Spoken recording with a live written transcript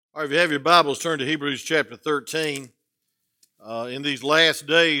All right, if you have your Bibles, turn to Hebrews chapter 13. In these last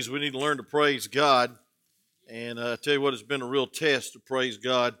days, we need to learn to praise God. And I tell you what, it's been a real test to praise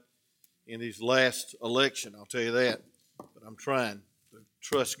God in these last election. I'll tell you that. But I'm trying to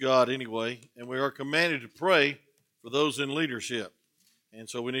trust God anyway. And we are commanded to pray for those in leadership. And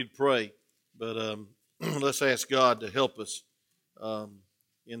so we need to pray. But let's ask God to help us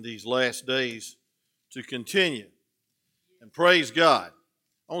in these last days to continue and praise God.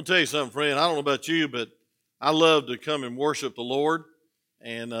 I want to tell you something, friend. I don't know about you, but I love to come and worship the Lord.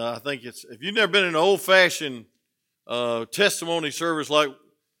 And I think if you've never been in an old-fashioned testimony service like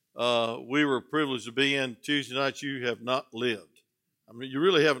we were privileged to be in Tuesday night, you have not lived. I mean, you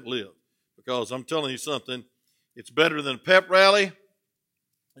really haven't lived, because I'm telling you something. It's better than a pep rally.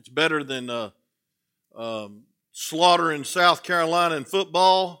 It's better than slaughter in South Carolina in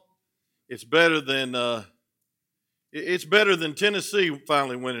football. It's better than Tennessee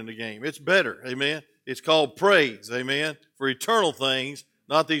finally winning the game. It's better, amen. It's called praise, amen, for eternal things,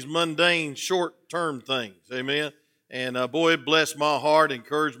 not these mundane, short-term things, amen. And boy, it blessed my heart,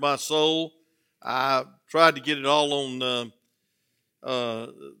 encouraged my soul. I tried to get it all on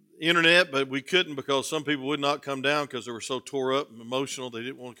internet, but we couldn't, because some people would not come down because they were so tore up and emotional. They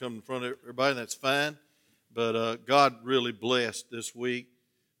didn't want to come in front of everybody, and that's fine. But God really blessed this week.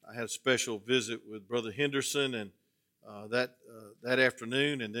 I had a special visit with Brother Henderson, and that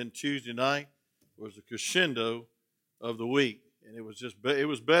afternoon, and then Tuesday night was the crescendo of the week, and it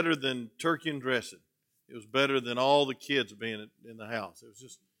was better than turkey and dressing. It was better than all the kids being in the house. It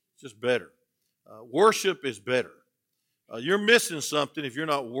was just better. Worship is better. You're missing something if you're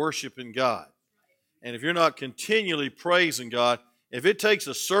not worshiping God, and if you're not continually praising God. If it takes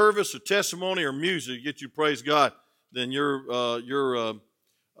a service, a testimony, or music to get you to praise God, then your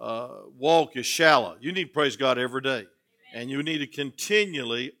walk is shallow. You need to praise God every day. And you need to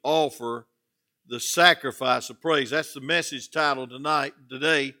continually offer the sacrifice of praise. That's the message title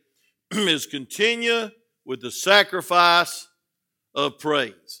today is continue with the sacrifice of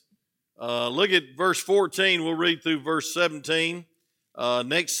praise. Look at verse 14. We'll read through verse 17.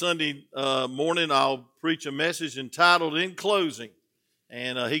 Next Sunday morning, I'll preach a message entitled In Closing.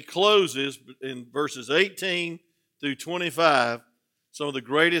 And he closes in verses 18 through 25, some of the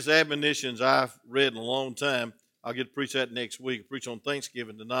greatest admonitions I've read in a long time. I'll get to preach that next week. I'll preach on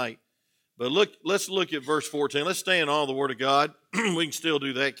Thanksgiving tonight. But let's look at verse 14. Let's stand on the Word of God. We can still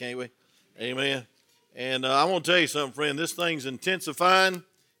do that, can't we? Amen. And I want to tell you something, friend. This thing's intensifying,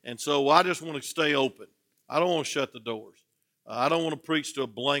 and so I just want to stay open. I don't want to shut the doors. I don't want to preach to a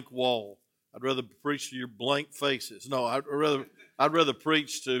blank wall. I'd rather preach to your blank faces. No, I'd rather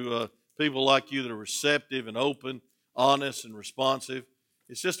preach to people like you that are receptive and open, honest and responsive.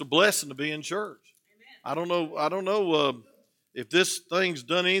 It's just a blessing to be in church. I don't know if this thing's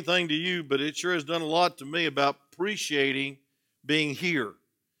done anything to you, but it sure has done a lot to me about appreciating being here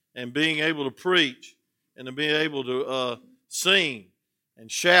and being able to preach and to be able to sing and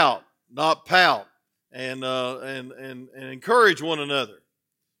shout, not pout, and encourage one another.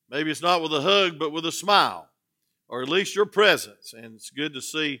 Maybe it's not with a hug, but with a smile, or at least your presence. And it's good to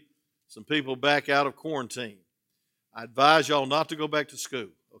see some people back out of quarantine. I advise y'all not to go back to school.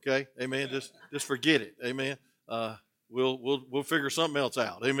 Okay, amen. Just forget it. Amen. We'll figure something else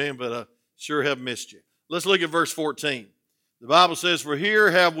out. Amen. But sure have missed you. Let's look at verse 14. The Bible says, "For here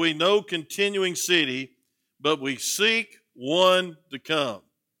have we no continuing city, but we seek one to come."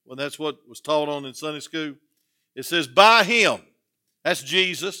 Well, that's what was taught on in Sunday school. It says, "By him," that's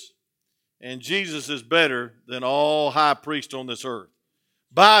Jesus, and Jesus is better than all high priests on this earth.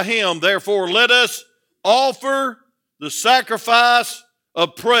 "By him, therefore, let us offer the sacrifice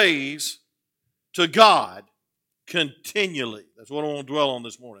of praise to God continually." That's what I want to dwell on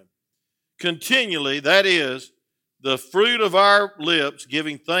this morning. Continually, that is, the fruit of our lips,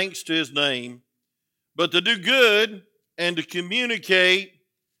 giving thanks to his name, but to do good and to communicate,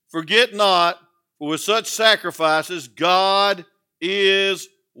 forget not, for with such sacrifices God is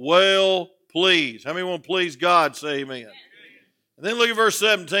well pleased. How many want to please God? Say amen. And then look at verse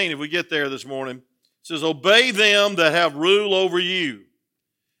 17 if we get there this morning. It says, "Obey them that have rule over you,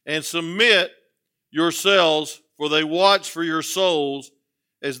 and submit yourselves, for they watch for your souls,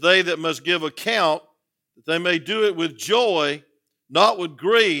 as they that must give account, that they may do it with joy, not with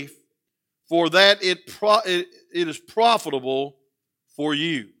grief, for that it is profitable for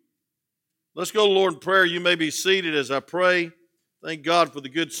you." Let's go to the Lord in prayer. You may be seated as I pray. Thank God for the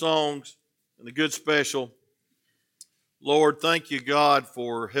good songs and the good special. Lord, thank you, God,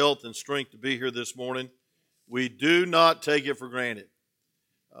 for health and strength to be here this morning. We do not take it for granted.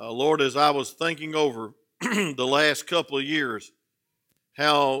 Lord, as I was thinking over the last couple of years,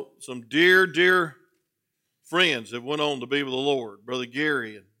 how some dear friends have went on to be with the Lord. Brother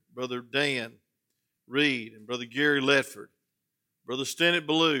Gary and Brother Dan Reed and Brother Gary Ledford, Brother Stennett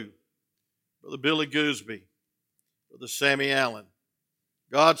Ballou, Brother Billy Gooseby, Brother Sammy Allen.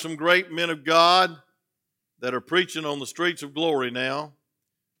 God, some great men of God that are preaching on the streets of glory now.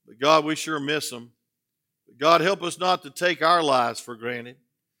 But God, we sure miss them. But God, help us not to take our lives for granted.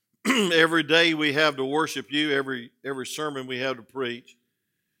 Every day we have to worship you, every sermon we have to preach.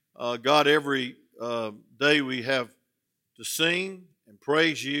 God, every day we have to sing and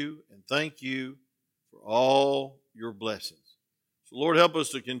praise you and thank you for all your blessings. So Lord, help us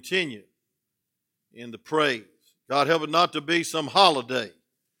to continue in the praise. God, help it not to be some holiday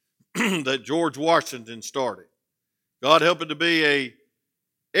that George Washington started. God, help it to be a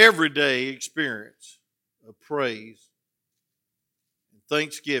everyday experience of praise and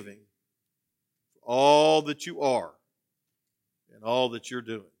thanksgiving for all that you are and all that you're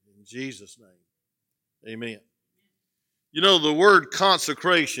doing. In Jesus' name, amen. You know, the word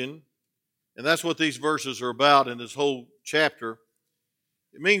consecration, and that's what these verses are about in this whole chapter,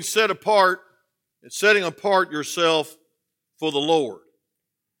 it means set apart. It's setting apart yourself for the Lord.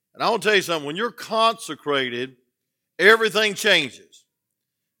 And I want to tell you something. When you're consecrated, everything changes.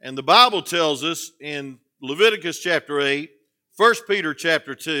 And the Bible tells us in Leviticus chapter 8, 1 Peter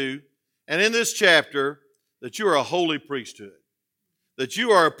chapter 2, and in this chapter that you are a holy priesthood. That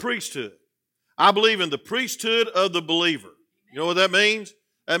you are a priesthood. I believe in the priesthood of the believer. You know what that means?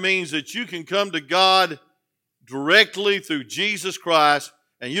 That means that you can come to God directly through Jesus Christ,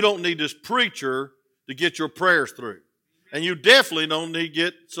 and you don't need this preacher to get your prayers through. And you definitely don't need to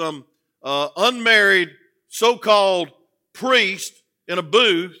get some unmarried so-called priest in a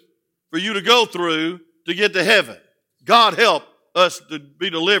booth for you to go through to get to heaven. God help us to be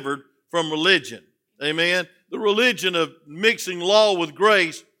delivered from religion. Amen. The religion of mixing law with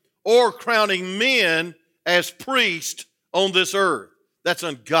grace or crowning men as priests on this earth. That's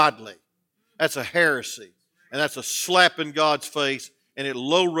ungodly. That's a heresy. And that's a slap in God's face. And it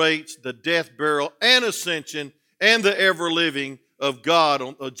low rates the death, burial, and ascension and the ever living of God,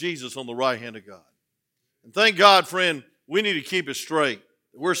 of Jesus on the right hand of God. And thank God, friend, we need to keep it straight.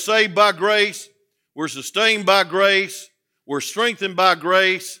 We're saved by grace. We're sustained by grace. We're strengthened by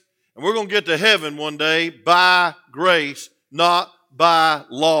grace. And we're going to get to heaven one day by grace, not by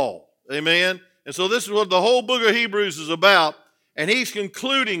law. Amen? And so this is what the whole book of Hebrews is about. And he's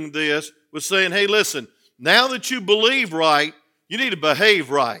concluding this with saying, hey, listen, now that you believe right, you need to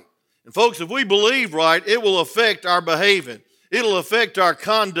behave right. And folks, if we believe right, it will affect our behaving. It'll affect our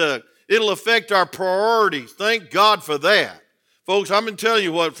conduct. It'll affect our priorities. Thank God for that. Folks, I'm going to tell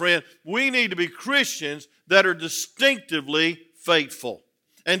you what, friend, we need to be Christians that are distinctively faithful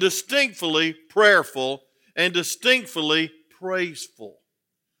and distinctly prayerful and distinctly praiseful.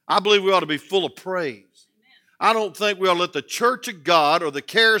 I believe we ought to be full of praise. I don't think we ought to let the Church of God or the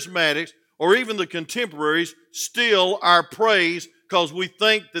charismatics or even the contemporaries steal our praise because we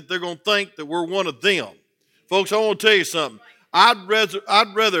think that they're going to think that we're one of them. Folks, I want to tell you something. I'd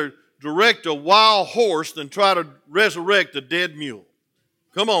rather direct a wild horse than try to resurrect a dead mule.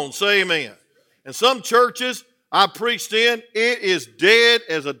 Come on, say amen. And some churches I preached in, it is dead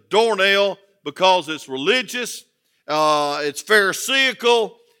as a doornail because it's religious, it's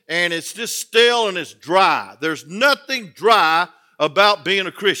pharisaical, and it's just stale and it's dry. There's nothing dry about being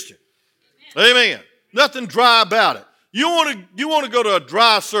a Christian. Amen. Nothing dry about it. You want to go to a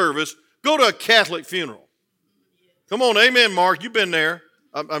dry service, go to a Catholic funeral. Come on, amen, Mark. You've been there.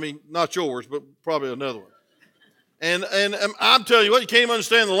 I mean, not yours, but probably another one. And I'm telling you what, you can't even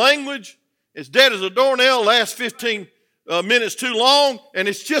understand the language. It's dead as a doornail, lasts 15 minutes too long, and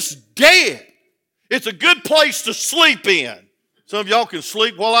it's just dead. It's a good place to sleep in. Some of y'all can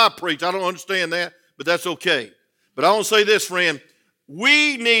sleep while I preach. I don't understand that, but that's okay. But I want to say this, friend.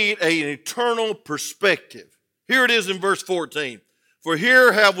 We need an eternal perspective. Here it is in verse 14. For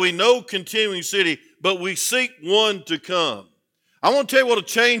here have we no continuing city, but we seek one to come. I want to tell you what will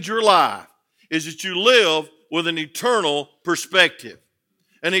change your life is that you live with an eternal perspective.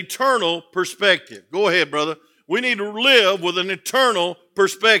 An eternal perspective. Go ahead, brother. We need to live with an eternal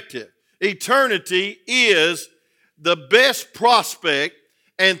perspective. Eternity is the best prospect,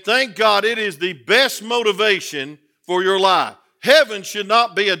 and thank God it is the best motivation for your life. Heaven should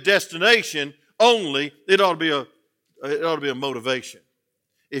not be a destination only. It ought to be a motivation.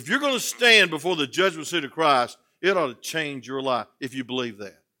 If you're going to stand before the judgment seat of Christ, it ought to change your life if you believe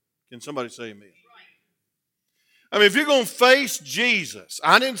that. Can somebody say amen? I mean, if you're going to face Jesus,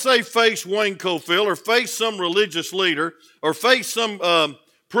 I didn't say face Wayne Cofield or face some religious leader or face some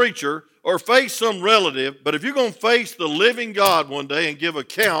preacher or face some relative, but if you're going to face the living God one day and give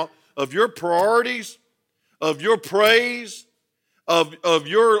account of your priorities, of your praise, of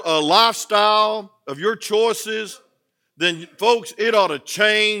your lifestyle, of your choices, then folks, it ought to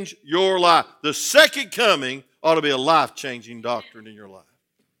change your life. The second coming ought to be a life-changing doctrine in your life.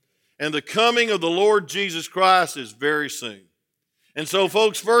 And the coming of the Lord Jesus Christ is very soon. And so,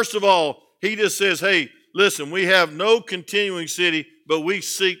 folks, first of all, he just says, hey, listen, we have no continuing city, but we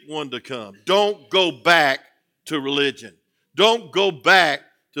seek one to come. Don't go back to religion. Don't go back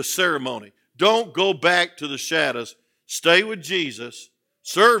to ceremony. Don't go back to the shadows. Stay with Jesus,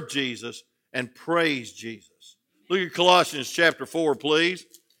 serve Jesus, and praise Jesus. Look at Colossians chapter 4, please.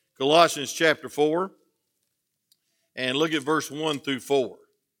 Colossians chapter 4. And look at verse 1 through 4.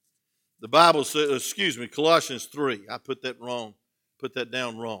 The Bible says, Colossians 3. I put that wrong. Put that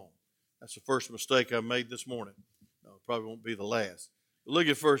down wrong. That's the first mistake I made this morning. No, it probably won't be the last. But look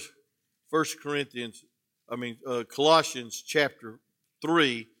at Colossians chapter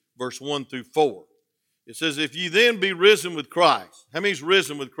 3, verse 1 through 4. It says, if you then be risen with Christ. How many's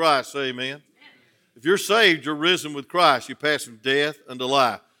risen with Christ? Say amen. Amen. If you're saved, you're risen with Christ. You pass from death unto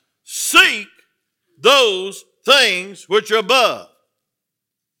life. Seek those things which are above,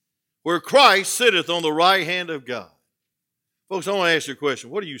 where Christ sitteth on the right hand of God. Folks, I want to ask you a question.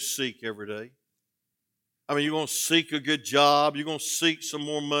 What do you seek every day? I mean, you're going to seek a good job. You're going to seek some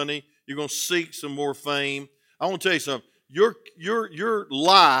more money. You're going to seek some more fame. I want to tell you something. Your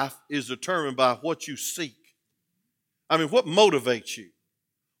life is determined by what you seek. I mean, what motivates you?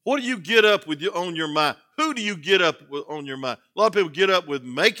 What do you get up with on your mind? Who do you get up with on your mind? A lot of people get up with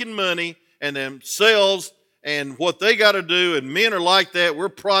making money and themselves and what they got to do, and men are like that. We're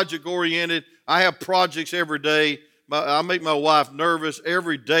project-oriented. I have projects every day. I make my wife nervous.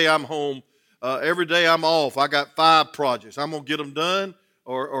 Every day I'm home. Every day I'm off. I got 5 projects. I'm going to get them done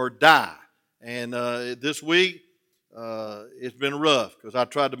or die. And this week, it's been rough because I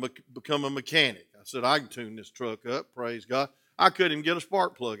tried to become a mechanic. I said, I can tune this truck up. Praise God. I couldn't even get a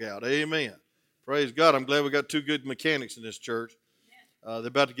spark plug out. Amen. Praise God. I'm glad we got 2 good mechanics in this church. They're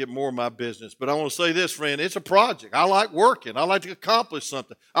about to get more of my business. But I want to say this, friend. It's a project. I like working. I like to accomplish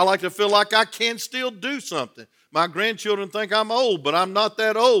something. I like to feel like I can still do something. My grandchildren think I'm old, but I'm not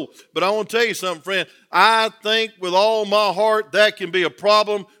that old. But I want to tell you something, friend. I think with all my heart that can be a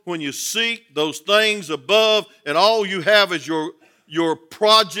problem when you seek those things above and all you have is your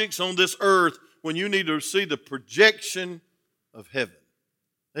projects on this earth when you need to see the projection of heaven.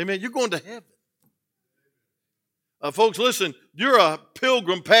 Amen. You're going to heaven. Folks, listen, you're a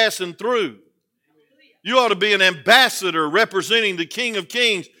pilgrim passing through. You ought to be an ambassador representing the King of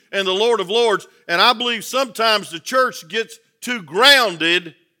Kings and the Lord of Lords. And I believe sometimes the church gets too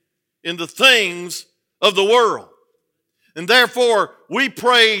grounded in the things of the world. And therefore, we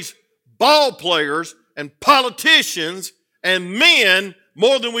praise ball players and politicians and men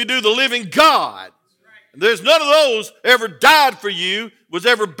more than we do the living God. And there's none of those ever died for you, was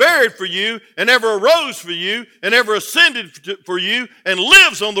ever buried for you, and ever arose for you, and ever ascended for you, and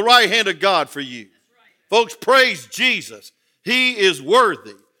lives on the right hand of God for you. Folks, praise Jesus. He is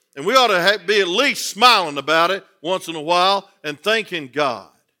worthy. And we ought to be at least smiling about it once in a while and thanking God.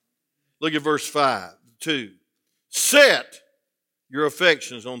 Look at verse 2. Set your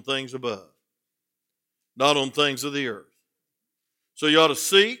affections on things above, not on things of the earth. So you ought to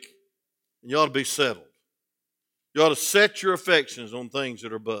seek and you ought to be settled. You ought to set your affections on things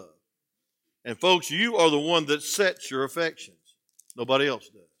that are above. And folks, you are the one that sets your affections. Nobody else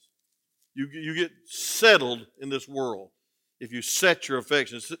does. You get settled in this world if you set your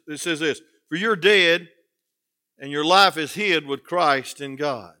affections. It says this, for you're dead and your life is hid with Christ in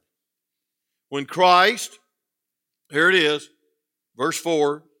God. When Christ, here it is, verse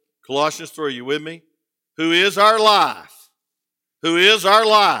 4, Colossians 3, you with me? Who is our life? Who is our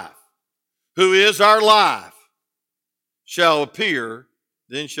life? Who is our life? Shall appear,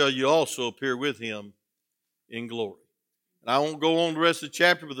 then shall you also appear with him in glory. And I won't go on the rest of the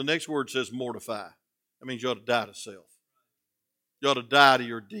chapter, but the next word says mortify. That means you ought to die to self. You ought to die to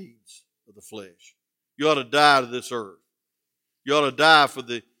your deeds of the flesh. You ought to die to this earth. You ought to die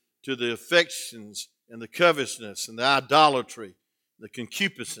to the affections and the covetousness and the idolatry, the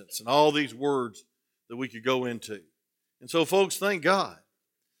concupiscence, and all these words that we could go into. And so, folks, thank God.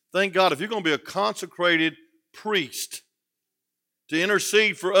 Thank God if you're going to be a consecrated priest to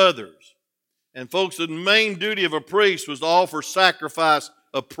intercede for others. And folks, the main duty of a priest was to offer sacrifice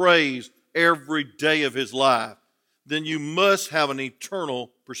of praise every day of his life. Then you must have an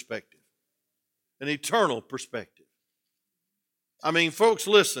eternal perspective. An eternal perspective. I mean, folks,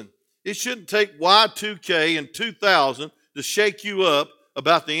 listen. It shouldn't take Y2K and 2000 to shake you up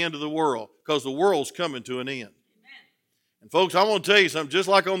about the end of the world, because the world's coming to an end. And folks, I want to tell you something, just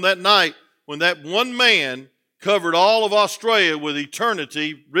like on that night when that one man covered all of Australia with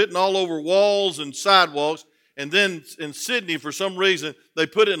eternity written all over walls and sidewalks, and then in Sydney, for some reason, they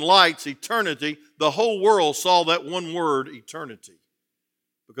put in lights, eternity. The whole world saw that one word, eternity,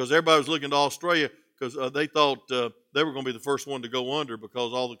 because everybody was looking to Australia because they thought they were going to be the first one to go under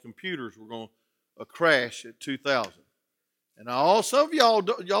because all the computers were going to crash at 2000. And now, some of y'all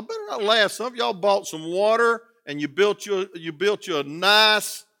better not laugh. Some of y'all bought some water and you built you a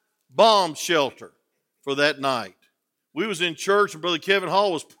nice bomb shelter for that night. We was in church and Brother Kevin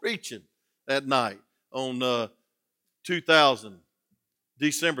Hall was preaching that night on 2000,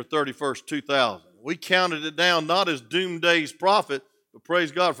 December 31st, 2000. We counted it down not as doomsday's prophet, but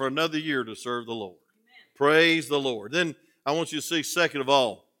praise God for another year to serve the Lord. Amen. Praise the Lord. Then I want you to see, second of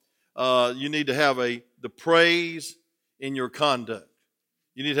all, you need to have the praise in your conduct.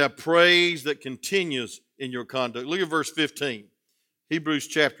 You need to have praise that continues in your conduct. Look at verse 15. Hebrews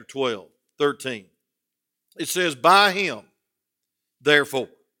chapter 12, 13. It says, by him, therefore,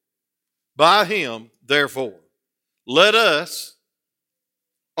 let us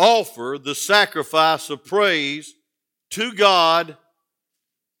offer the sacrifice of praise to God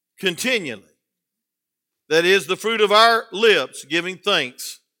continually. That is the fruit of our lips, giving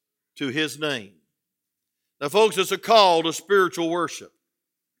thanks to his name. Now, folks, it's a call to spiritual worship.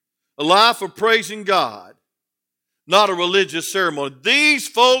 A life of praising God, not a religious ceremony. These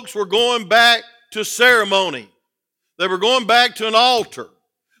folks were going back to ceremony. They were going back to an altar.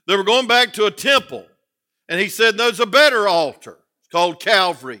 They were going back to a temple. And he said there's a better altar. It's called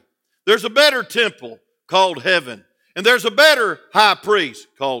Calvary. There's a better temple called heaven. And there's a better high priest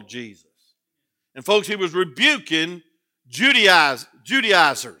called Jesus. And folks, he was rebuking Judaizers.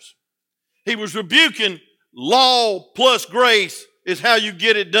 He was rebuking law plus grace is how you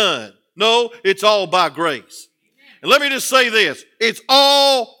get it done. No, it's all by grace. And let me just say this. It's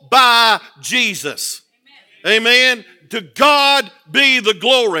all by Jesus. Amen. To God be the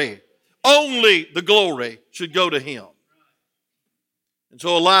glory. Only the glory should go to him. And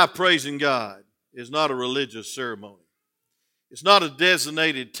so a life praising God is not a religious ceremony. It's not a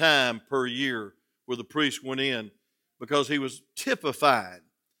designated time per year where the priest went in because he was typifying.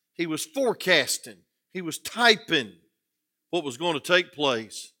 He was forecasting. He was typing what was going to take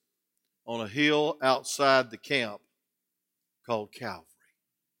place on a hill outside the camp called Calvary.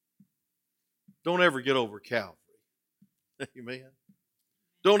 Don't ever get over Calvary. Amen.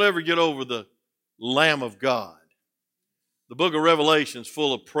 Don't ever get over the Lamb of God. The book of Revelation is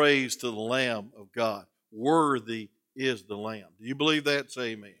full of praise to the Lamb of God. Worthy is the Lamb. Do you believe that?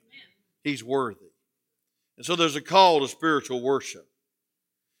 Say amen. He's worthy. And so there's a call to spiritual worship.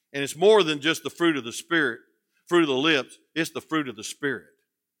 And it's more than just the fruit of the Spirit, fruit of the lips. It's the fruit of the Spirit.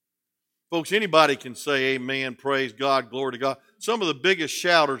 Folks, anybody can say amen, praise God, glory to God. Some of the biggest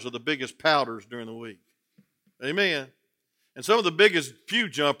shouters are the biggest pouters during the week. Amen. And some of the biggest pew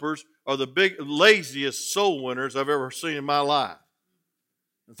jumpers are the laziest soul winners I've ever seen in my life.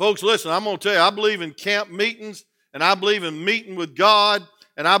 And folks, listen, I'm going to tell you, I believe in camp meetings, and I believe in meeting with God,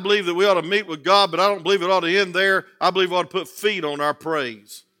 and I believe that we ought to meet with God, but I don't believe it ought to end there. I believe we ought to put feet on our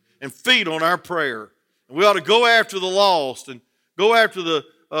praise and feet on our prayer. And we ought to go after the lost and go after the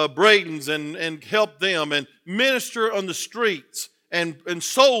Bradens and help them and minister on the streets and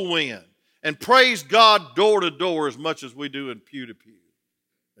soul win and praise God door to door as much as we do in pew to pew.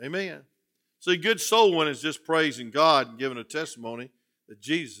 Amen. See, good soul winning is just praising God and giving a testimony that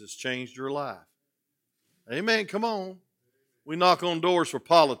Jesus has changed your life. Amen. Come on. We knock on doors for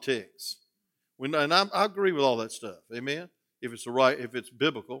politics. And I agree with all that stuff. Amen. If it's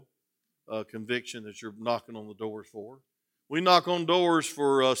biblical conviction that you're knocking on the doors for. We knock on doors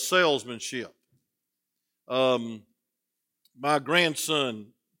for salesmanship. My grandson,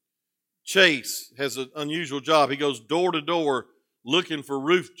 Chase, has an unusual job. He goes door to door looking for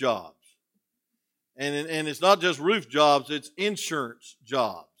roof jobs. And it's not just roof jobs, it's insurance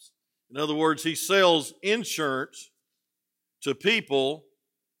jobs. In other words, he sells insurance to people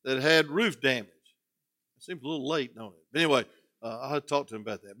that had roof damage. It seems a little late, don't it? But anyway, I'll have to talk to him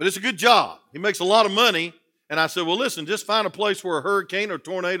about that. But it's a good job. He makes a lot of money. And I said, well, listen, just find a place where a hurricane or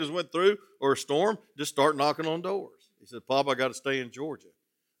tornadoes went through or a storm. Just start knocking on doors. He said, Pop, I got to stay in Georgia.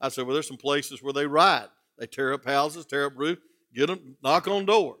 I said, well, there's some places where they ride. They tear up houses, tear up roofs, get them, knock on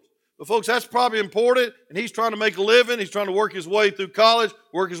doors. But folks, that's probably important. And he's trying to make a living. He's trying to work his way through college,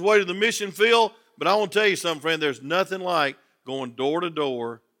 work his way to the mission field. But I want to tell you something, friend. There's nothing like going door to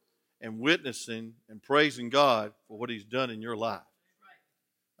door and witnessing and praising God for what he's done in your life.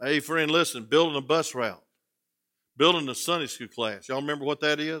 Hey, friend, listen, building a bus route, Building a Sunday school class. Y'all remember what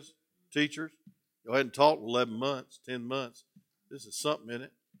that is, teachers? Y'all hadn't taught in 11 months, 10 months. This is something in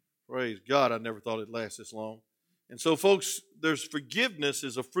it. Praise God, I never thought it'd last this long. And so, folks, there's forgiveness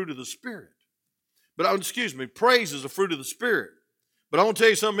is a fruit of the Spirit. But, praise is a fruit of the Spirit. But I want to tell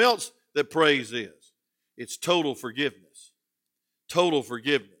you something else that praise is. It's total forgiveness. Total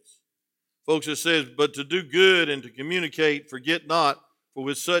forgiveness. Folks, it says, but to do good and to communicate, forget not, for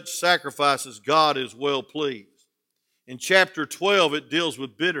with such sacrifices God is well pleased. In chapter 12, it deals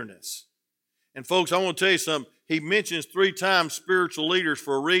with bitterness. And folks, I want to tell you something. He mentions 3 times spiritual leaders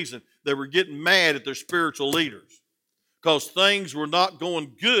for a reason. They were getting mad at their spiritual leaders because things were not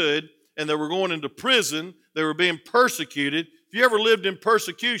going good and they were going into prison. They were being persecuted. If you ever lived in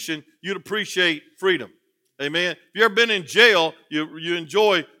persecution, you'd appreciate freedom. Amen. If you ever been in jail, you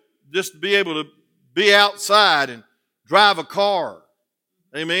enjoy just to be able to be outside and drive a car.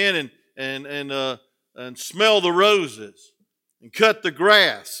 Amen. And smell the roses and cut the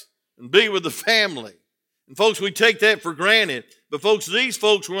grass and be with the family. And folks, we take that for granted. But folks, these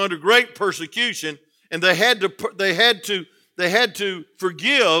folks were under great persecution, and they had to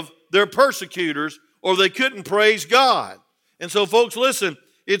forgive their persecutors, or they couldn't praise God. And so, folks, listen.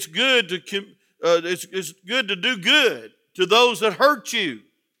 It's good to do good to those that hurt you,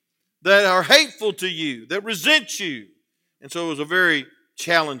 that are hateful to you, that resent you. And so, it was a very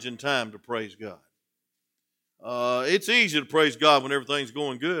challenging time to praise God. It's easy to praise God when everything's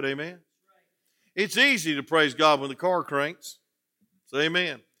going good, amen? It's easy to praise God when the car cranks, so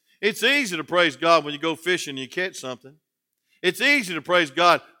amen. It's easy to praise God when you go fishing and you catch something. It's easy to praise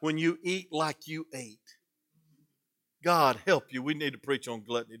God when you eat like you ate. God help you. We need to preach on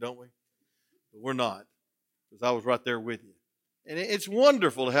gluttony, don't we? But we're not, because I was right there with you. And it's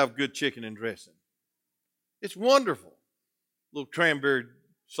wonderful to have good chicken and dressing. It's wonderful. A little cranberry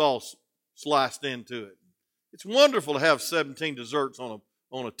sauce sliced into it. It's wonderful to have 17 desserts on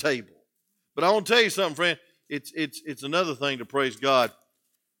a table. But I want to tell you something, friend. It's another thing to praise God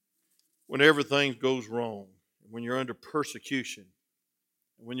when everything goes wrong, when you're under persecution,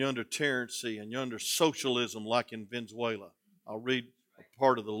 when you're under tyranny, and you're under socialism like in Venezuela. I'll read a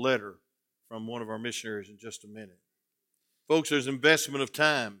part of the letter from one of our missionaries in just a minute. Folks, there's investment of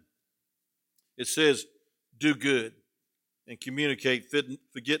time. It says, do good and communicate,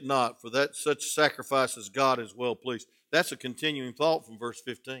 forget not, for that such sacrifices God is well pleased. That's a continuing thought from verse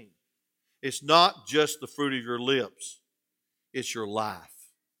 15. It's not just the fruit of your lips. It's your life.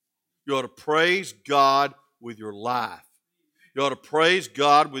 You ought to praise God with your life. You ought to praise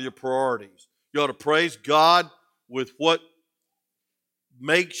God with your priorities. You ought to praise God with what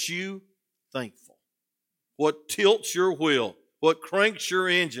makes you thankful, what tilts your wheel, what cranks your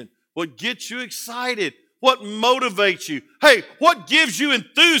engine, what gets you excited, what motivates you. Hey, what gives you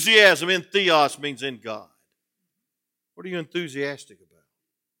enthusiasm? In theos means in God. What are you enthusiastic about?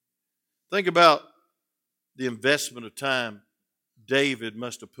 Think about the investment of time David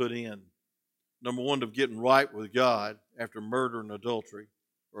must have put in. Number one, of getting right with God after murder and adultery,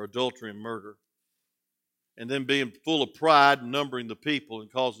 or adultery and murder. And then being full of pride and numbering the people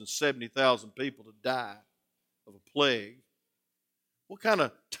and causing 70,000 people to die of a plague. What kind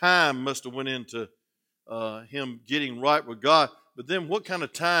of time must have went into him getting right with God? But then what kind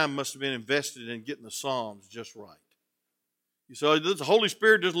of time must have been invested in getting the Psalms just right? So the Holy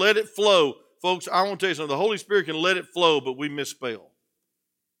Spirit just let it flow. Folks, I want to tell you something. The Holy Spirit can let it flow, but we misspell.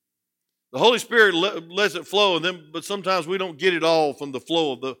 The Holy Spirit lets it flow, but sometimes we don't get it all from the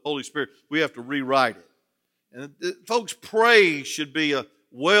flow of the Holy Spirit. We have to rewrite it. And folks, praise should be a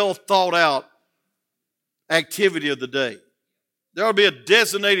well thought out activity of the day. There ought to be a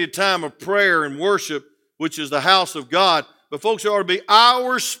designated time of prayer and worship, which is the house of God. But folks, there ought to be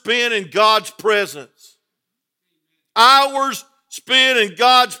hours spent in God's presence. Hours spent in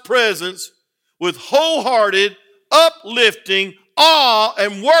God's presence with wholehearted, uplifting awe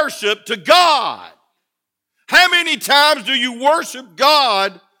and worship to God. How many times do you worship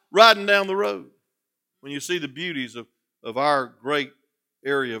God riding down the road when you see the beauties of our great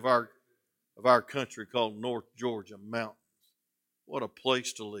area of our country called North Georgia Mountains? What a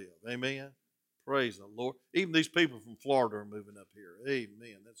place to live. Amen. Praise the Lord. Even these people from Florida are moving up here.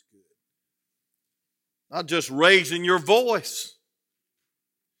 Amen. That's good. Not just raising your voice.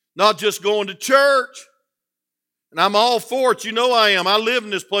 Not just going to church. And I'm all for it. You know I am. I live in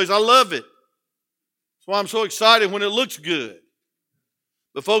this place. I love it. That's why I'm so excited when it looks good.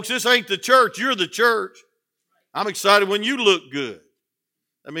 But folks, this ain't the church. You're the church. I'm excited when you look good.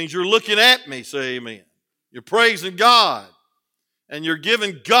 That means you're looking at me. Say amen. You're praising God. And you're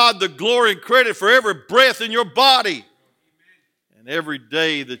giving God the glory and credit for every breath in your body. And every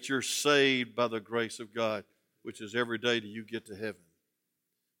day that you're saved by the grace of God. which is every day till you get to heaven.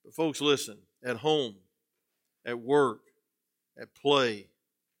 But folks, listen, at home, at work, at play,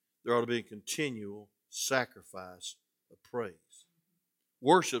 there ought to be a continual sacrifice of praise.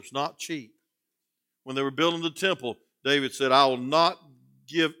 Worship's not cheap. When they were building the temple, David said, I will not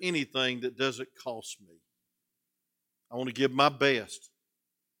give anything that doesn't cost me. I want to give my best.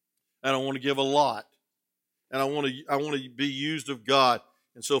 And I want to give a lot. And I want to be used of God.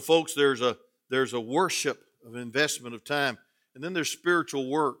 And so, folks, there's a worship of investment of time. And then there's spiritual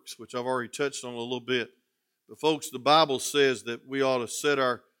works, which I've already touched on a little bit. But folks, the Bible says that we ought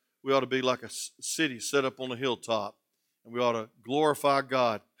to be like a city set up on a hilltop. And we ought to glorify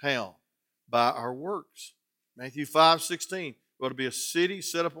God. How? By our works. Matthew 5:16. We ought to be a city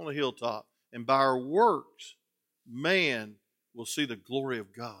set up on a hilltop. And by our works, man will see the glory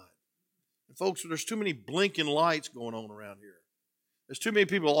of God. And folks, there's too many blinking lights going on around here. There's too many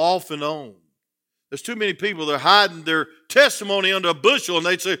people off and on. There's too many people that are hiding their testimony under a bushel, and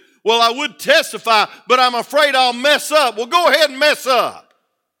they'd say, well, I would testify, but I'm afraid I'll mess up. Well, go ahead and mess up.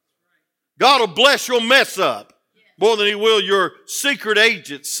 God will bless your mess up more than He will your secret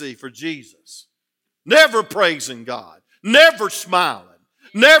agency for Jesus. Never praising God. Never smiling.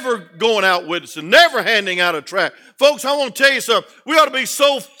 Never going out witnessing. Never handing out a tract. Folks, I want to tell you something. We ought to be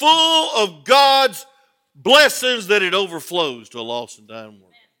so full of God's blessings that it overflows to a lost and dying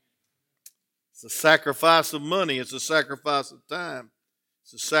world. It's a sacrifice of money. It's a sacrifice of time.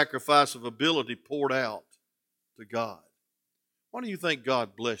 It's a sacrifice of ability poured out to God. Why do you think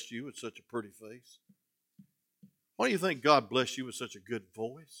God blessed you with such a pretty face? Why do you think God blessed you with such a good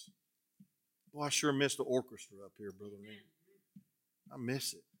voice? Well, I sure miss the orchestra up here, Brother Lee. I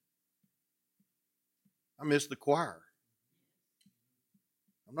miss it. I miss the choir.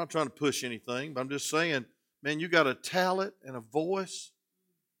 I'm not trying to push anything, but I'm just saying, man, you got a talent and a voice.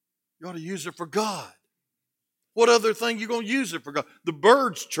 You ought to use it for God. What other thing you going to use it for God? The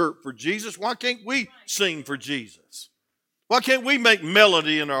birds chirp for Jesus. Why can't we sing for Jesus? Why can't we make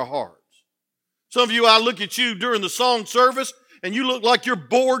melody in our hearts? Some of you, I look at you during the song service, and you look like you're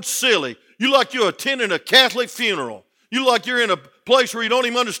bored silly. You look like you're attending a Catholic funeral. You look like you're in a place where you don't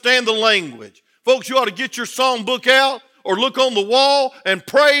even understand the language. Folks, you ought to get your song book out or look on the wall and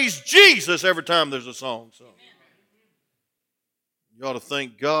praise Jesus every time there's a song sung. You ought to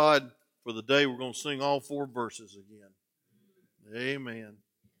thank God for the day we're going to sing all 4 verses again. Amen.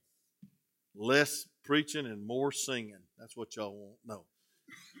 Less preaching and more singing. That's what y'all want. No.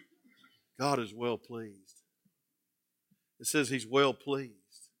 God is well pleased. It says He's well pleased.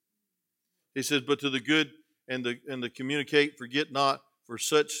 He says, but to the good and the communicate, forget not, for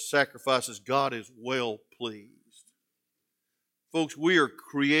such sacrifices God is well pleased. Folks, we are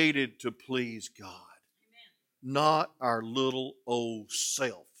created to please God. Not our little old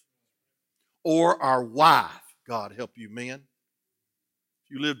self or our wife. God help you, men.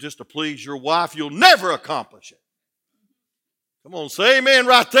 If you live just to please your wife, you'll never accomplish it. Come on, say amen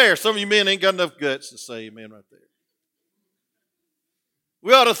right there. Some of you men ain't got enough guts to say amen right there.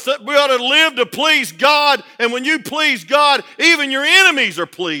 We ought to live to please God, and when you please God, even your enemies are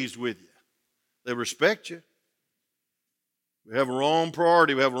pleased with you. They respect you. We have a wrong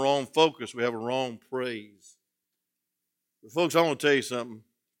priority. We have a wrong focus. We have a wrong praise. But folks, I want to tell you something,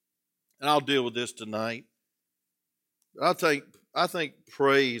 and I'll deal with this tonight. But I think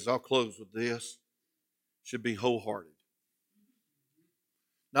praise, I'll close with this, should be wholehearted.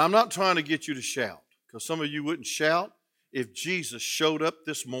 Now, I'm not trying to get you to shout, because some of you wouldn't shout. If Jesus showed up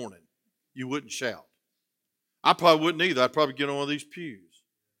this morning, you wouldn't shout. I probably wouldn't either. I'd probably get on one of these pews.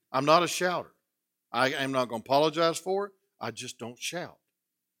 I'm not a shouter. I am not going to apologize for it. I just don't shout.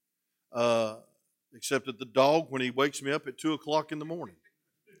 Except that the dog, when he wakes me up at 2 o'clock in the morning,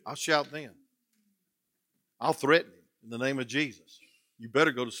 I'll shout then. I'll threaten him in the name of Jesus. You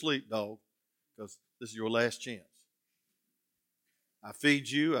better go to sleep, dog, because this is your last chance. I feed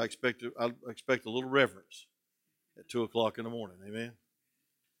you. I expect a little reverence at 2 o'clock in the morning. Amen?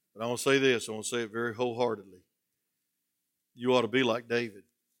 But I want to say this. I want to say it very wholeheartedly. You ought to be like David.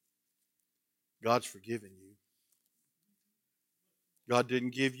 God's forgiven you. God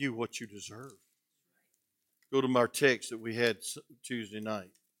didn't give you what you deserve. Go to our text that we had Tuesday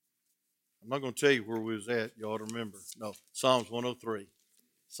night. I'm not going to tell you where we was at. You ought to remember. No, Psalms 103.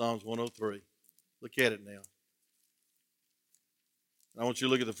 Psalms 103. Look at it now. I want you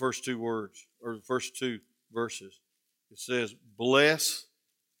to look at the first 2 words, or the first 2 verses. It says, bless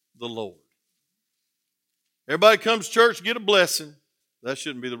the Lord. Everybody comes to church to get a blessing. That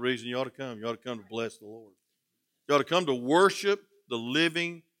shouldn't be the reason you ought to come. You ought to come to bless the Lord. You ought to come to worship the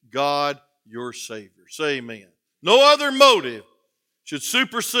living God, your Savior. Say amen. No other motive should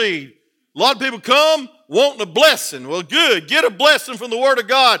supersede A lot of people come wanting a blessing. Well, good. Get a blessing from the Word of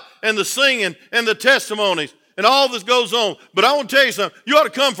God and the singing and the testimonies and all this goes on. But I want to tell you something. You ought to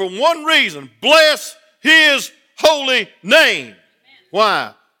come for one reason. Bless His holy name.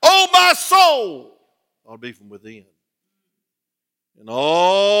 Why? Oh, my soul ought to be from within. And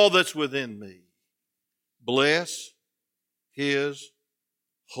all that's within me. Bless His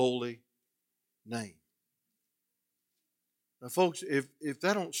holy name. Now, folks, if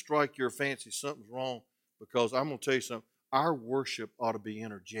that don't strike your fancy, something's wrong, because I'm going to tell you something. Our worship ought to be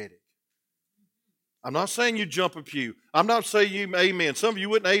energetic. I'm not saying you jump a pew. I'm not saying you amen. Some of you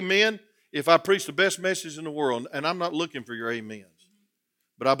wouldn't amen if I preached the best message in the world, and I'm not looking for your amens.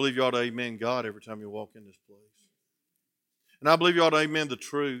 But I believe you ought to amen God every time you walk in this place. And I believe you ought to amen the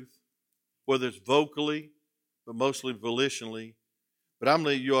truth, whether it's vocally, but mostly volitionally. But I'm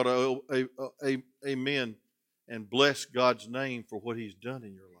believing you ought to amen and bless God's name for what He's done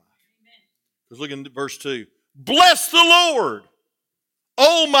in your life. Because look at verse 2. Bless the Lord,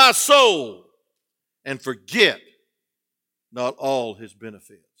 O my soul, and forget not all His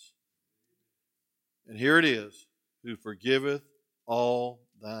benefits. And here it is, who forgiveth all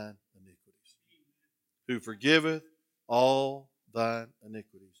thine iniquities. Who forgiveth all thine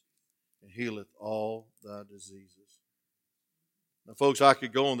iniquities and healeth all thy diseases. Now, folks, I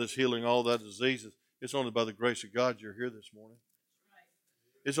could go on this healing all thy diseases. It's only by the grace of God you're here this morning.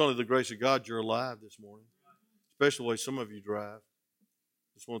 It's only the grace of God you're alive this morning. Especially the way some of you drive.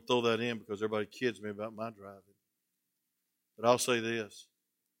 Just want to throw that in because everybody kids me about my driving. But I'll say this.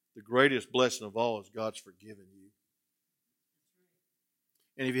 The greatest blessing of all is God's forgiven you.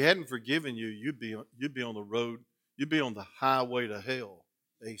 And if He hadn't forgiven you, you'd be on the road. You'd be on the highway to hell,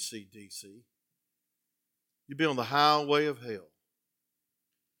 ACDC. You'd be on the highway of hell.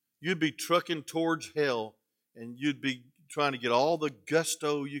 You'd be trucking towards hell, and you'd be trying to get all the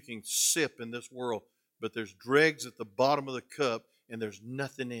gusto you can sip in this world, but there's dregs at the bottom of the cup, and there's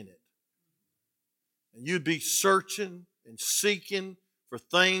nothing in it. And you'd be searching and seeking for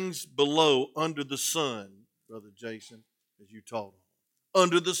things below under the sun, Brother Jason, as you taught on.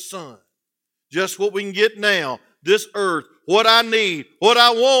 Under the sun. Just what we can get now, this earth, what I need, what I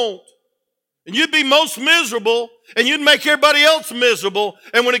want. And you'd be most miserable, and you'd make everybody else miserable.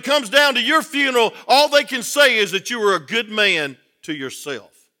 And when it comes down to your funeral, all they can say is that you were a good man to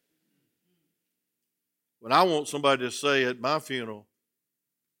yourself. When I want somebody to say at my funeral,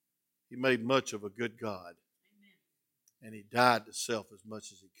 he made much of a good God. And he died to self as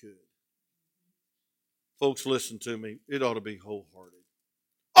much as he could. Folks, listen to me. It ought to be wholehearted.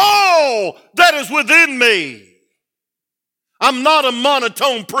 All that is within me. I'm not a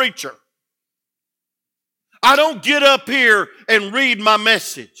monotone preacher. I don't get up here and read my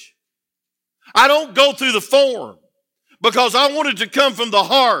message. I don't go through the form because I want it to come from the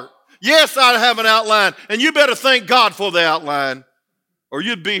heart. Yes, I have an outline, and you better thank God for the outline, or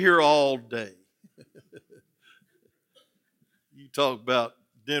you'd be here all day. You talk about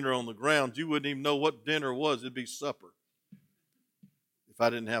dinner on the ground, you wouldn't even know what dinner was. It'd be supper if I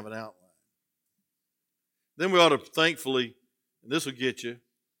didn't have an outline. Then we ought to thankfully, and this will get you,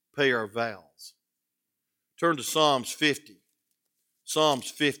 pay our vows. Turn to Psalms 50. Psalms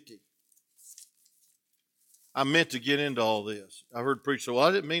 50. I meant to get into all this. I heard preachers say, well,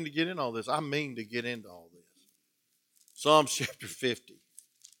 I didn't mean to get into all this. I mean to get into all this. Psalms chapter 50.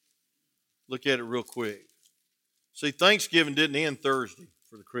 Look at it real quick. See, Thanksgiving didn't end Thursday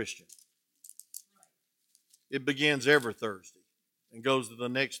for the Christian. It begins every Thursday and goes to the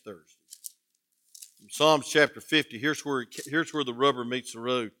next Thursday. In Psalms chapter 50, here's where the rubber meets the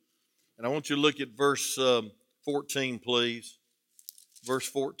road. And I want you to look at verse 14, please. Verse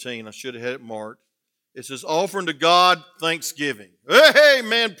 14, I should have had it marked. It says, offering to God thanksgiving. Hey,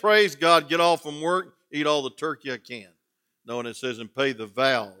 man, praise God. Get off from work, eat all the turkey I can. No, and it says, and pay the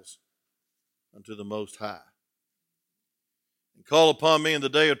vows unto the Most High. And call upon me in the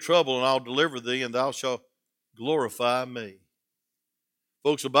day of trouble, and I'll deliver thee, and thou shalt glorify me.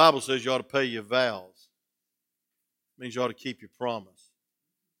 Folks, the Bible says you ought to pay your vows. It means you ought to keep your promise.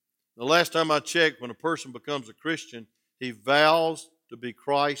 The last time I checked, when a person becomes a Christian, he vows to be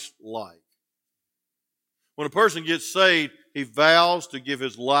Christ-like. When a person gets saved, he vows to give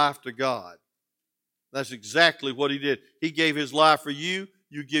his life to God. That's exactly what he did. He gave his life for you.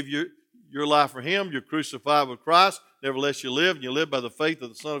 You give your life for him. You're crucified with Christ. Nevertheless, you live, and you live by the faith of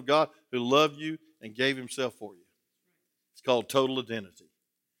the Son of God who loved you and gave himself for you. It's called total identity.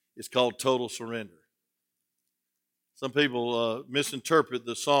 It's called total surrender. Some people misinterpret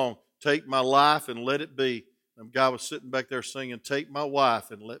the song, Take My Life and Let It Be. And a guy was sitting back there singing, Take My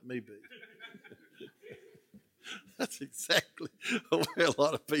Wife and Let Me Be. That's exactly the way a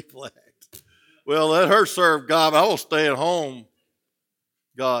lot of people act. Well, let her serve God. I will stay at home.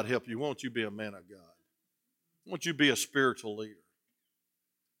 God help you. Won't you be a man of God? Won't you be a spiritual leader?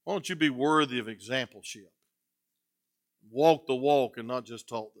 Won't you be worthy of exampleship? Walk the walk and not just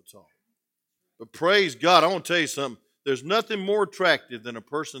talk the talk. But praise God. I want to tell you something. There's nothing more attractive than a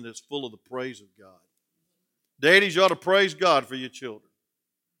person that's full of the praise of God. Daddies, you ought to praise God for your children.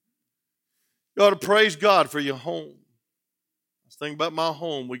 You ought to praise God for your home. I was thinking about my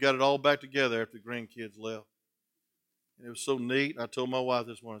home. We got it all back together after the grandkids left. And it was so neat. I told my wife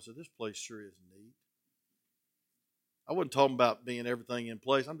this morning, I said, this place sure is neat. I wasn't talking about being everything in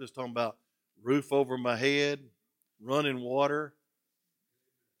place. I'm just talking about roof over my head, running water.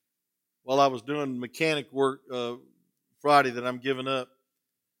 While I was doing mechanic work Friday that I'm giving up,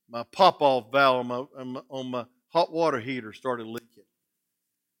 my pop-off valve on my hot water heater started leaking.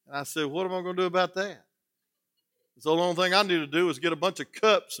 And I said, what am I going to do about that? So the only thing I knew to do was get a bunch of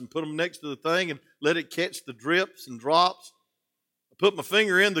cups and put them next to the thing and let it catch the drips and drops. I put my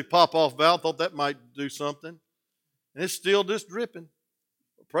finger in the pop-off valve, thought that might do something. And it's still just dripping.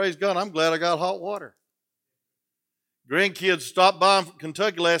 But praise God, I'm glad I got hot water. Grandkids stopped by from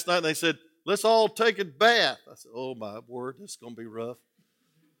Kentucky last night and they said, let's all take a bath. I said, oh my word, this is going to be rough.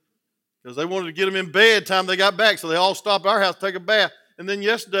 Because they wanted to get them in bed time they got back, so they all stopped at our house to take a bath. And then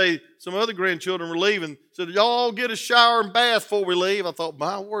yesterday, some other grandchildren were leaving. Said, y'all all get a shower and bath before we leave. I thought,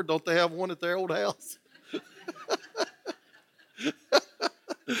 my word, don't they have one at their old house?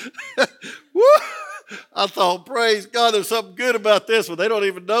 Woo! I thought, praise God, there's something good about this one. They don't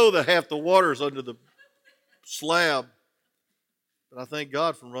even know that half the water's under the slab. But I thank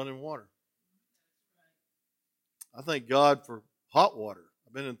God for running water. I thank God for hot water.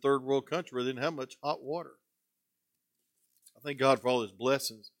 I've been in third world country where they didn't have much hot water. I thank God for all His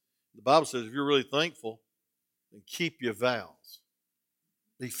blessings. The Bible says if you're really thankful, then keep your vows.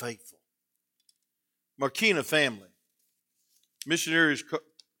 Be faithful. Marquina family. Missionaries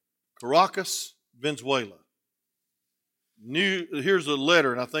Caracas, Venezuela. Here's a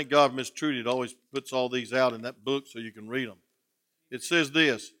letter, and I thank God Miss Trudy always puts all these out in that book so you can read them. It says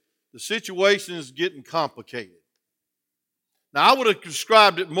this, the situation is getting complicated. Now, I would have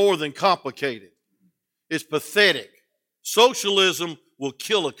described it more than complicated. It's pathetic. Socialism will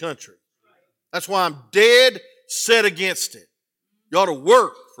kill a country. That's why I'm dead set against it. You ought to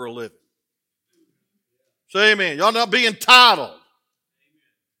work for a living. Say amen. You ought not be entitled.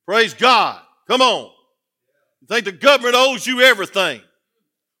 Praise God. Come on. You think the government owes you everything.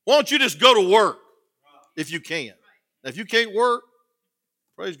 Why don't you just go to work if you can? Now, if you can't work,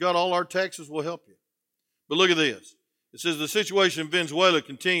 praise God, all our taxes will help you. But look at this. It says the situation in Venezuela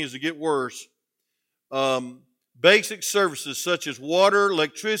continues to get worse. Basic services such as water,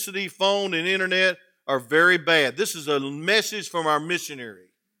 electricity, phone, and internet are very bad. This is a message from our missionary.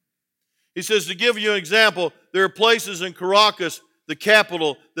 He says, to give you an example, there are places in Caracas, the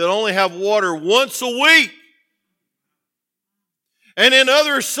capital, that only have water once a week. And in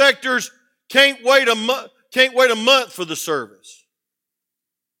other sectors, can't wait a month for the service.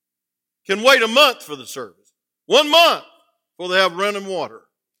 Can wait a month for the service. 1 month before they have running water.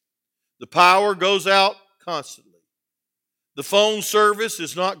 The power goes out constantly. The phone service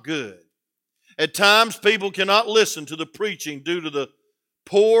is not good. At times, people cannot listen to the preaching due to the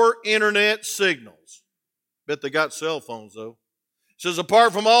poor internet signals. Bet they got cell phones, though. It says,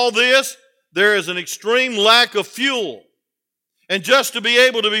 apart from all this, there is an extreme lack of fuel. And just to be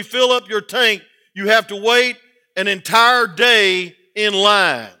able to fill up your tank, you have to wait an entire day in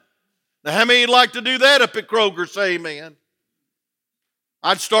line. Now, how many would like to do that up at Kroger? Say amen.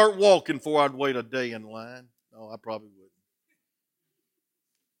 I'd start walking before I'd wait a day in line. No, I probably wouldn't.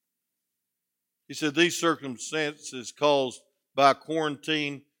 He said these circumstances caused by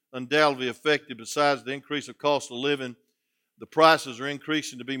quarantine undoubtedly affected, besides the increase of cost of living, the prices are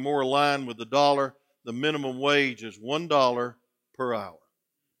increasing to be more aligned with the dollar. The minimum wage is $1 per hour.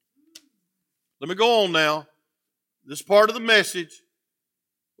 Let me go on now. This part of the message.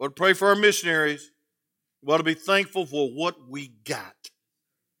 We ought to pray for our missionaries. We ought to be thankful for what we got.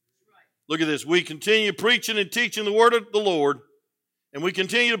 Look at this. We continue preaching and teaching the word of the Lord, and we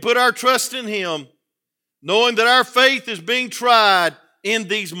continue to put our trust in Him, knowing that our faith is being tried in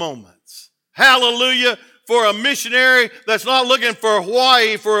these moments. Hallelujah for a missionary that's not looking for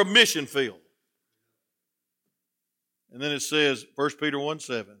Hawaii for a mission field. And then it says, 1 Peter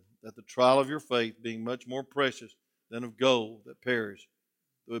 1:7, that the trial of your faith, being much more precious than of gold that perish,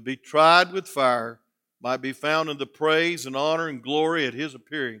 that would be tried with fire, might be found in the praise and honor and glory at His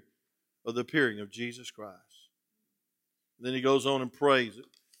appearing, of the appearing of Jesus Christ. And then he goes on and prays that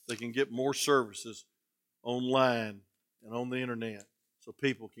they can get more services online and on the internet so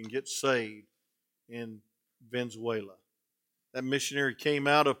people can get saved in Venezuela. That missionary came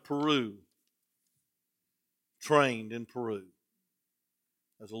out of Peru, trained in Peru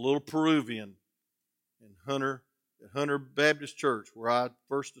as a little Peruvian in Hunter Baptist Church, where I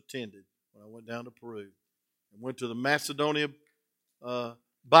first attended when I went down to Peru. And went to the Macedonia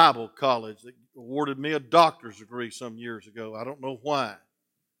Bible College that awarded me a doctor's degree some years ago. I don't know why.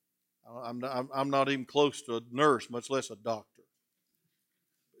 I'm not even close to a nurse, much less a doctor.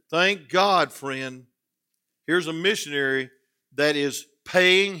 Thank God, friend. Here's a missionary that is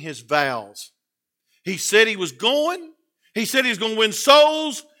paying his vows. He said he was going. He said he was going to win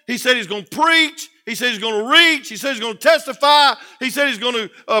souls. He said he's going to preach. He said he's going to reach. He said he's going to testify. He said he's going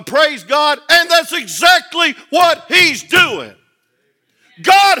to praise God. And that's exactly what he's doing.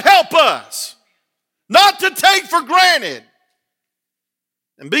 God help us not to take for granted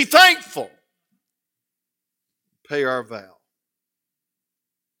and be thankful. Pay our vow.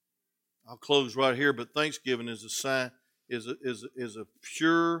 I'll close right here, but Thanksgiving is a sign, is a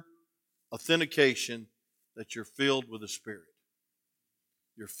pure authentication that you're filled with the Spirit.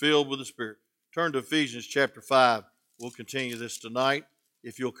 You're filled with the Spirit. Turn to Ephesians chapter 5. We'll continue this tonight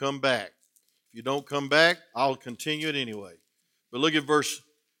if you'll come back. If you don't come back, I'll continue it anyway. But look at verse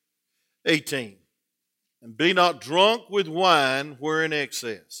 18. And be not drunk with wine wherein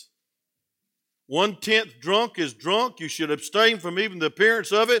excess. 1/10 drunk is drunk. You should abstain from even the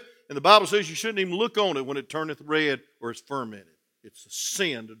appearance of it. And the Bible says you shouldn't even look on it when it turneth red or is fermented. It's a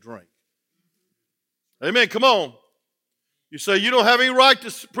sin to drink. Amen. Come on. You say, you don't have any right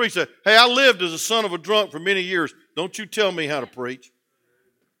to preach that. Hey, I lived as a son of a drunk for many years. Don't you tell me how to preach.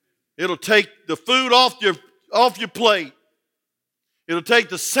 It'll take the food off your plate. It'll take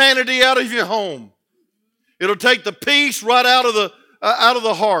the sanity out of your home. It'll take the peace right out of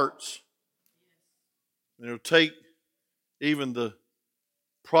the hearts. And it'll take even the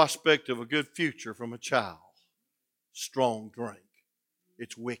prospect of a good future from a child. Strong drink.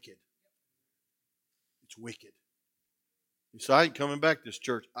 It's wicked. It's wicked. You say, I ain't coming back to this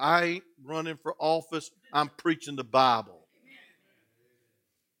church. I ain't running for office. I'm preaching the Bible.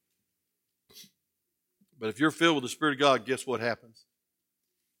 But if you're filled with the Spirit of God, guess what happens?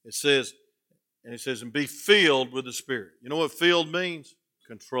 It says, and be filled with the Spirit. You know what filled means?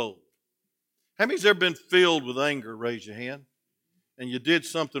 Controlled. How many's ever been filled with anger? Raise your hand. And you did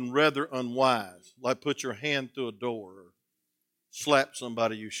something rather unwise, like put your hand through a door or slap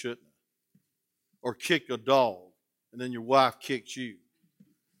somebody you shouldn't have, or kick a dog, and then your wife kicks you.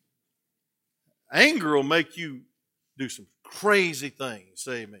 Anger will make you do some crazy things.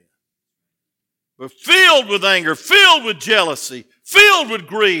 Say amen. But filled with anger, filled with jealousy, filled with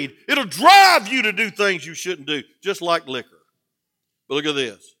greed, it'll drive you to do things you shouldn't do, just like liquor. But look at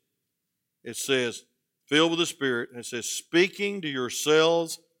this. It says, filled with the Spirit, and it says, speaking to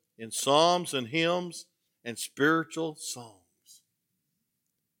yourselves in psalms and hymns and spiritual songs.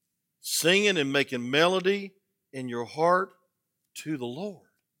 Singing and making melody in your heart to the Lord.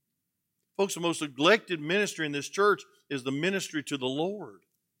 Folks, the most neglected ministry in this church is the ministry to the Lord.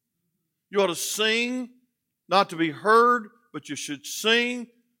 You ought to sing, not to be heard, but you should sing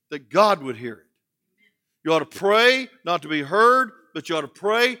that God would hear it. You ought to pray, not to be heard, but you ought to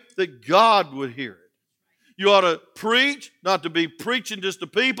pray that God would hear it. You ought to preach, not to be preaching just to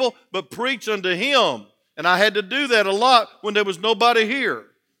people, but preach unto Him. And I had to do that a lot when there was nobody here.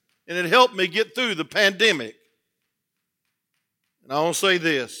 And it helped me get through the pandemic. And I want to say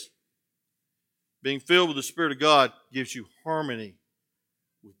this. Being filled with the Spirit of God gives you harmony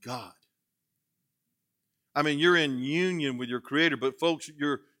with God. I mean, you're in union with your Creator, but folks,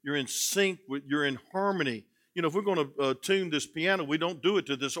 you're in sync with, you're in harmony. You know, if we're going to tune this piano, we don't do it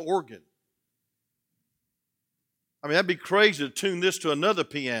to this organ. I mean, that'd be crazy to tune this to another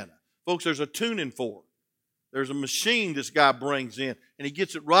piano. Folks, there's a tuning fork. There's a machine this guy brings in, and he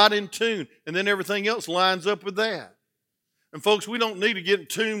gets it right in tune, and then everything else lines up with that. And folks, we don't need to get in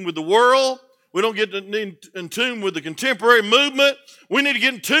tune with the world. We don't get in tune with the contemporary movement. We need to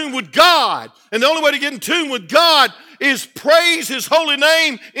get in tune with God. And the only way to get in tune with God is praise His holy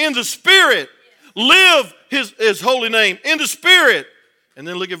name in the Spirit. Live His holy name in the Spirit. And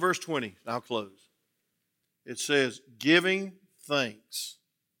then look at verse 20. And I'll close. It says, giving thanks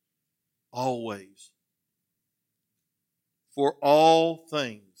always for all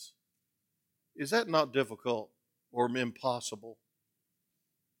things. Is that not difficult or impossible?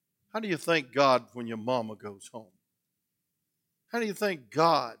 How do you thank God when your mama goes home? How do you thank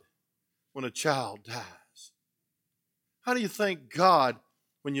God when a child dies? How do you thank God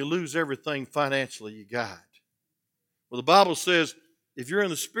when you lose everything financially you got? Well, the Bible says if you're in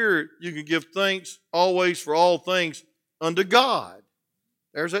the Spirit, you can give thanks always for all things unto God.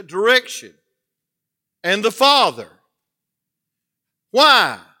 There's that direction. and the Father.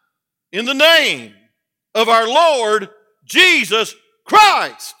 Why? In the name of our Lord Jesus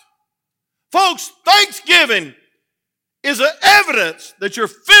Christ. Folks, thanksgiving is an evidence that you're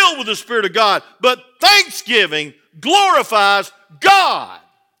filled with the Spirit of God, but thanksgiving glorifies God.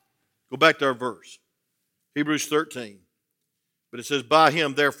 Go back to our verse, Hebrews 13. But it says, by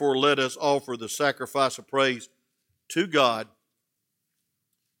him, therefore, let us offer the sacrifice of praise to God.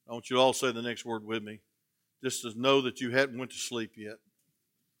 I want you all to say the next word with me, just to know that you hadn't went to sleep yet.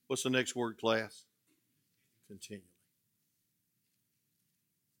 What's the next word, class? Continually.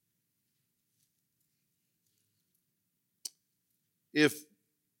 If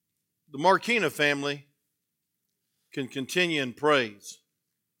the Marquina family can continue in praise,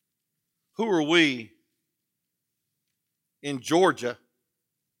 who are we in Georgia,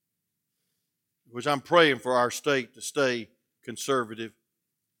 which I'm praying for our state to stay conservative,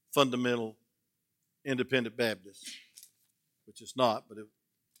 fundamental, independent Baptist, which it's not, but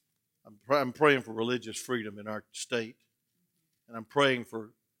I'm praying for religious freedom in our state, and I'm praying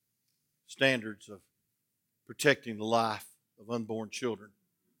for standards of protecting the life of unborn children.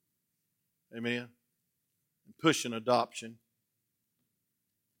 Amen? And pushing adoption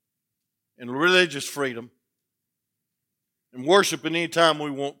and religious freedom and worshiping anytime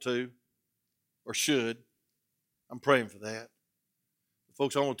we want to or should. I'm praying for that. But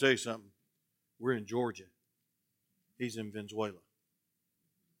folks, I want to tell you something. We're in Georgia. He's in Venezuela.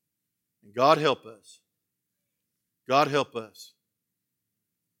 And God help us. God help us.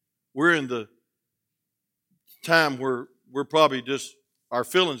 We're in the time where we're probably just, our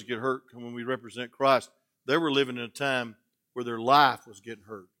feelings get hurt when we represent Christ. They were living in a time where their life was getting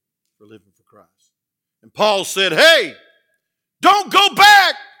hurt for living for Christ. And Paul said, hey, don't go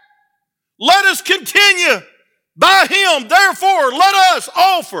back. Let us continue by him. Therefore, let us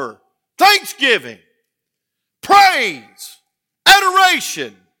offer thanksgiving, praise,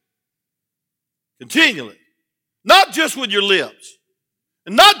 adoration continually. Not just with your lips,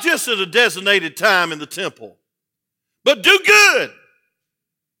 and not just at a designated time in the temple, but do good.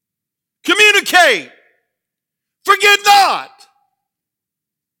 Communicate. Forget not.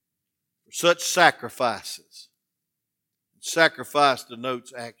 For such sacrifices. Sacrifice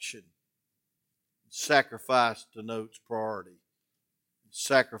denotes action. Sacrifice denotes priority.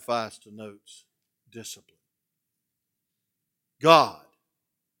 Sacrifice denotes discipline. God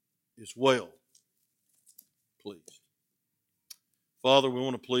is well pleased. Father, we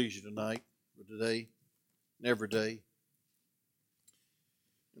want to please you tonight, for today, and every day.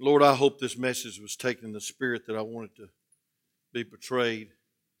 Lord, I hope this message was taken in the spirit that I wanted to be portrayed.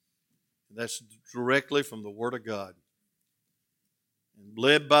 And that's directly from the Word of God. And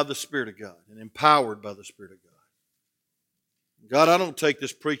led by the Spirit of God. And empowered by the Spirit of God. God, I don't take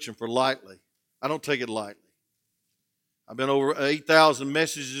this preaching for lightly. I don't take it lightly. I've been over 8,000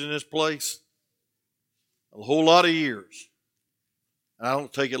 messages in this place. A whole lot of years. And I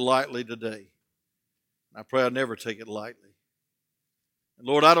don't take it lightly today. And I pray I never take it lightly. And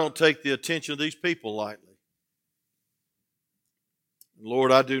Lord, I don't take the attention of these people lightly. And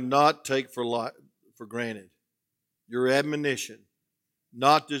Lord, I do not take for granted your admonition,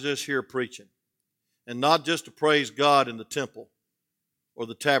 not to just hear preaching, and not just to praise God in the temple or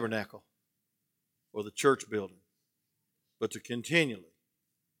the tabernacle or the church building, but to continually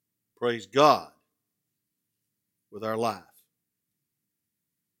praise God with our life.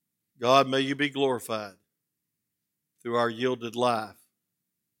 God, may you be glorified through our yielded life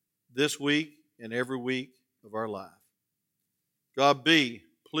this week and every week of our life. God,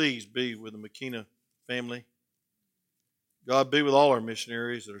 please be with the McKenna family. God, be with all our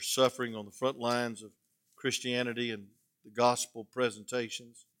missionaries that are suffering on the front lines of Christianity and the gospel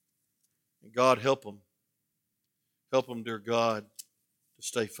presentations. And God, help them. Help them, dear God, to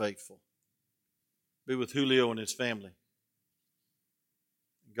stay faithful. Be with Julio and his family.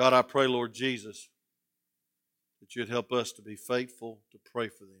 God, I pray, Lord Jesus, that you'd help us to be faithful to pray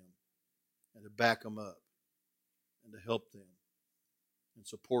for them and to back them up and to help them and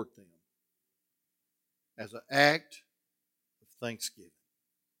support them as an act of thanksgiving.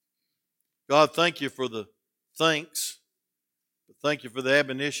 God, thank you for the thanks, but thank you for the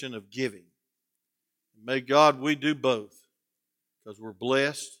admonition of giving. And may God, we do both because we're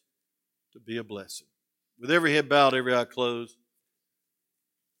blessed to be a blessing. With every head bowed, every eye closed,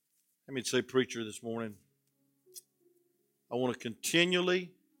 let me say, preacher, this morning, I want to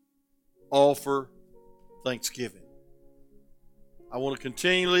continually offer thanksgiving. I want to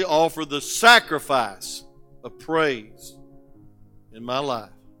continually offer the sacrifice of praise in my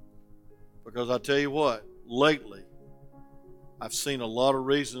life. Because I tell you what, lately, I've seen a lot of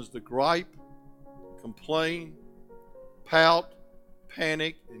reasons to gripe, complain, pout,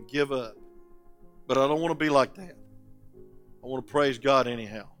 panic, and give up. But I don't want to be like that. I want to praise God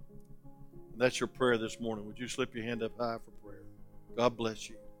anyhow. And that's your prayer this morning. Would you slip your hand up high for prayer? God bless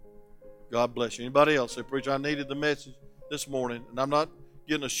you. God bless you. Anybody else say, preacher, I needed the message this morning, and I'm not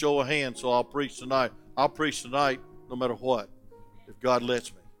getting a show of hands, so I'll preach tonight. I'll preach tonight no matter what, if God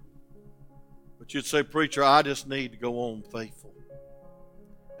lets me. But you'd say, preacher, I just need to go on faithful.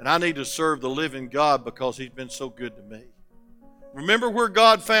 And I need to serve the living God because He's been so good to me. Remember where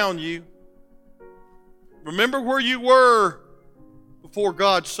God found you. Remember where you were before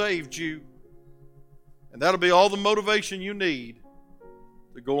God saved you. And that'll be all the motivation you need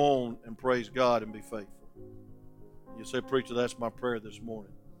to go on and praise God and be faithful. You say, preacher, that's my prayer this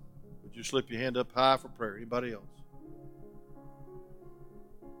morning. Would you slip your hand up high for prayer? Anybody else?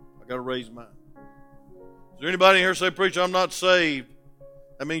 I got to raise mine. Is there anybody here say, preacher, I'm not saved?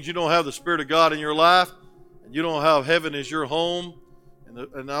 That means you don't have the Spirit of God in your life, and you don't have heaven as your home.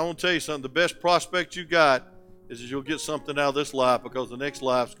 And I want to tell you something, the best prospect you got is you'll get something out of this life, because the next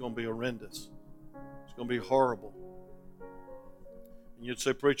life's going to be horrendous. It's going to be horrible. And you'd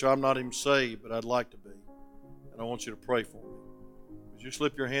say, preacher, I'm not even saved, but I'd like to be. And I want you to pray for me. Would you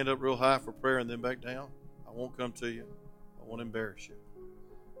slip your hand up real high for prayer and then back down? I won't come to you. I won't embarrass you.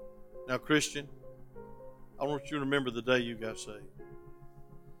 Now, Christian, I want you to remember the day you got saved.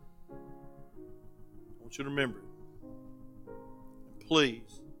 I want you to remember it. And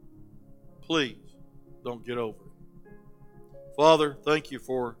please, don't get over it. Father, thank you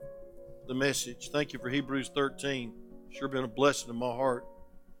for the message. Thank you for Hebrews 13. It's sure been a blessing in my heart.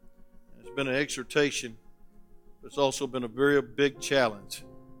 It's been an exhortation, but it's also been a very big challenge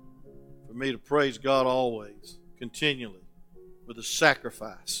for me to praise God always, continually, with a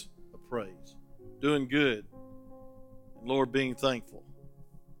sacrifice of praise, doing good, and Lord, being thankful.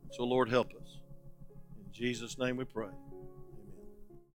 So Lord, help us. In Jesus' name we pray.